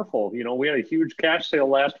really powerful. We had a huge cash sale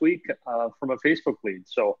last week from a Facebook lead.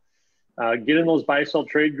 So get in those buy-sell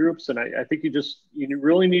trade groups. And I think you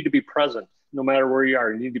really need to be present no matter where you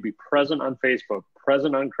are. You need to be present on Facebook,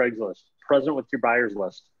 present on Craigslist, present with your buyer's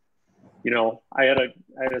list. I had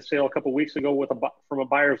a sale a couple of weeks ago from a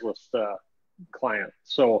buyer's list client.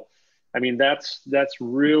 So, I mean, that's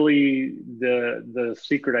really the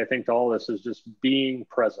secret, I think, to all this is just being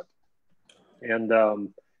present. And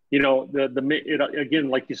again,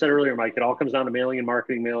 like you said earlier, Mike, it all comes down to mailing and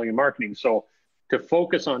marketing. So to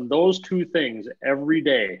focus on those two things every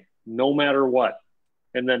day, no matter what,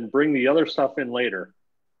 and then bring the other stuff in later,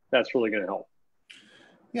 that's really going to help.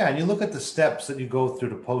 Yeah, and you look at the steps that you go through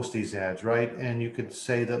to post these ads, right? And you could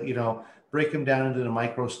say that, break them down into the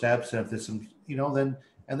micro steps, and if there's some,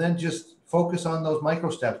 then just focus on those micro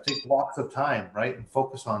steps. Take blocks of time, right, and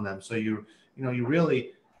focus on them. So you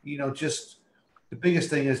really, just the biggest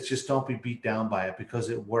thing is just don't be beat down by it, because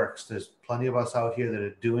it works. There's plenty of us out here that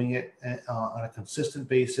are doing it on a consistent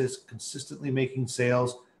basis, consistently making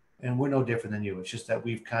sales, and we're no different than you. It's just that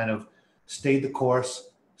we've kind of stayed the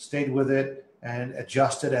course, stayed with it, and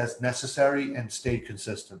adjusted as necessary and stayed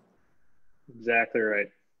consistent. Exactly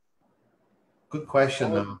right. Good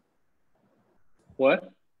question, though.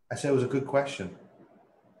 What? I said it was a good question.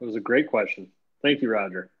 It was a great question. Thank you,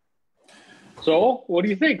 Roger. So what do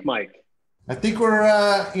you think, Mike? I think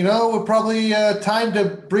we're probably time to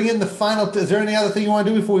bring in the final. Is there any other thing you want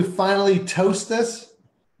to do before we finally toast this?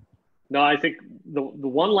 No, I think the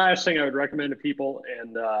one last thing I would recommend to people,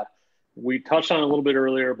 and we touched on it a little bit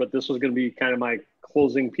earlier, but this was going to be kind of my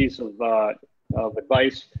closing piece of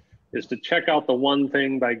advice, is to check out The One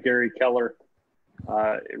Thing by Gary Keller.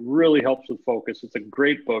 It really helps with focus. It's a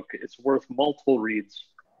great book. It's worth multiple reads.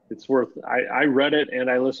 I read it and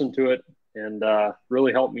I listened to it, and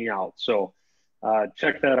really helped me out. So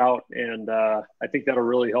check that out. And I think that'll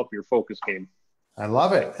really help your focus game. I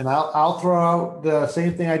love it. And I'll throw out the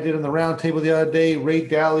same thing I did in the round table the other day, Ray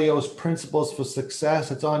Dalio's Principles for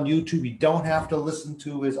Success. It's on YouTube. You don't have to listen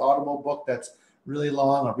to his Audible book that's really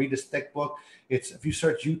long or read his thick book. If you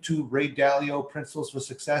search YouTube, Ray Dalio, Principles for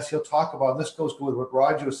Success, he'll talk about, and this goes with what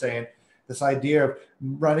Roger was saying, this idea of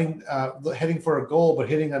running, heading for a goal, but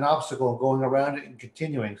hitting an obstacle and going around it and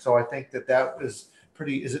continuing. So I think that is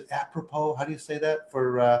pretty, is it apropos? How do you say that?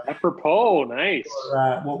 Apropos, nice.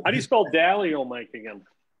 How do you spell Dalio, Mike, again?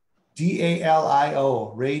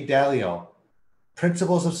 Dalio, Ray Dalio,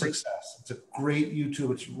 Principles of Success. It's a great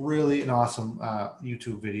YouTube. It's really an awesome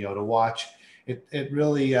YouTube video to watch. It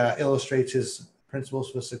really illustrates his principles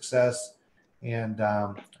for success, and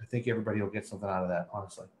I think everybody will get something out of that,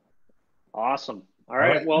 honestly. Awesome. All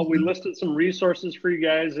right. Well, we listed some resources for you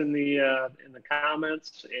guys in the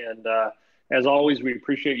comments, and as always, we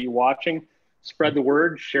appreciate you watching. Spread the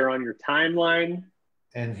word, share on your timeline.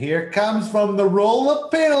 And here comes from the role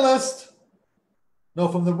of panelist. No,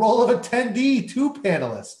 from the role of attendee to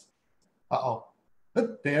panelist. Uh-oh.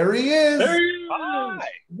 But there he is. There he is. Hi.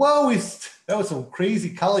 Whoa, that was some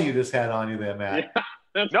crazy color you just had on you there, Matt.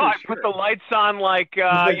 That's No, for I sure. put the lights on like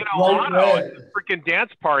like you know, bright Lotto. red. It's a freaking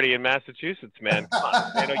dance party in Massachusetts, man. Come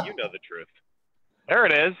on, you know the truth. There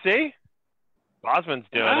it is. See, Bosman's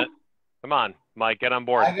doing it. Come on, Mike, get on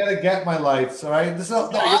board. I gotta get my lights. All right, this is the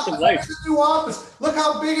Gotta get some office. lights. This is the new office. Look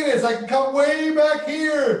how big it is. I can come way back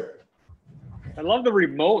here. I love the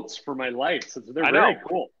remotes for my lights. They're I very know.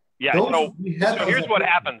 cool. Yeah. So here's what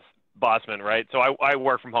happens, Bossman. Right. So I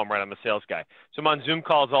work from home. Right. I'm a sales guy. So I'm on Zoom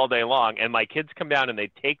calls all day long, and my kids come down and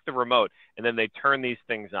they take the remote and then they turn these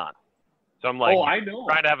things on. So I'm like, I know.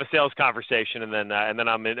 trying to have a sales conversation, and then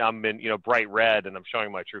I'm in bright red, and I'm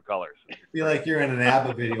showing my true colors. Feel like you're in an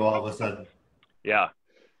ABBA video all of a sudden. Yeah.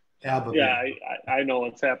 ABBA Yeah, video. I know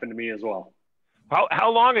it's happened to me as well. How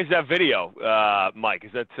long is that video, Mike?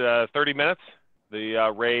 Is that 30 minutes?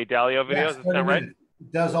 The Ray Dalio video? Yes, Does that sound right?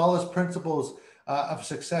 It does all his principles of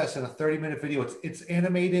success in a 30-minute video. It's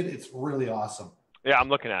animated. It's really awesome. Yeah, I'm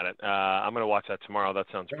looking at it. I'm going to watch that tomorrow. That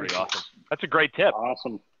sounds pretty awesome. That's a great tip.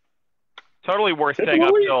 Awesome. Totally worth staying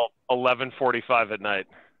up till 11:45 at night.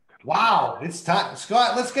 Wow, it's time.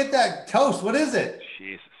 Scott, let's get that toast. What is it?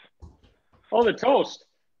 Jesus. Oh, the toast.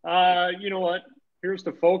 You know what? Here's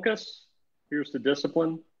the focus. Here's the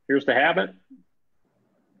discipline. Here's the habit.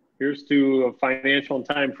 Here's to financial and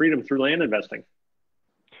time freedom through land investing.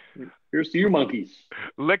 Here's to you, monkeys.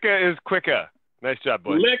 Licka is quicker. Nice job,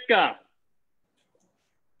 boys. Licka.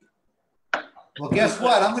 Well, guess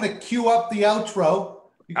what? I'm going to cue up the outro.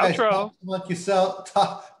 You guys talk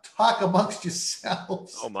amongst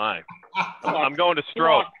yourselves. Oh my! I'm going to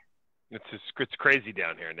stroke. It's crazy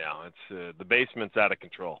down here now. It's the basement's out of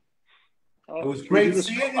control. It was great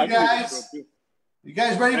seeing you guys. You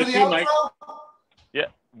guys ready for the outro? Mike. Yeah,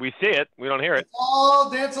 we see it. We don't hear it. All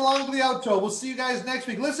dance along to the outro. We'll see you guys next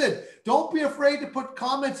week. Listen, don't be afraid to put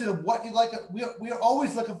comments in of what you like. We are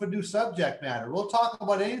always looking for new subject matter. We'll talk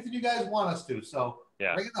about anything you guys want us to. So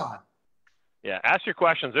bring it on. Yeah, ask your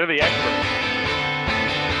questions. They're the experts.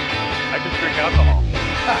 I just drink alcohol.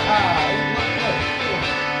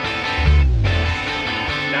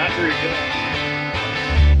 Not very good.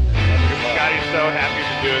 Scotty's so happy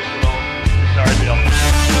to do it. Sorry, Bill.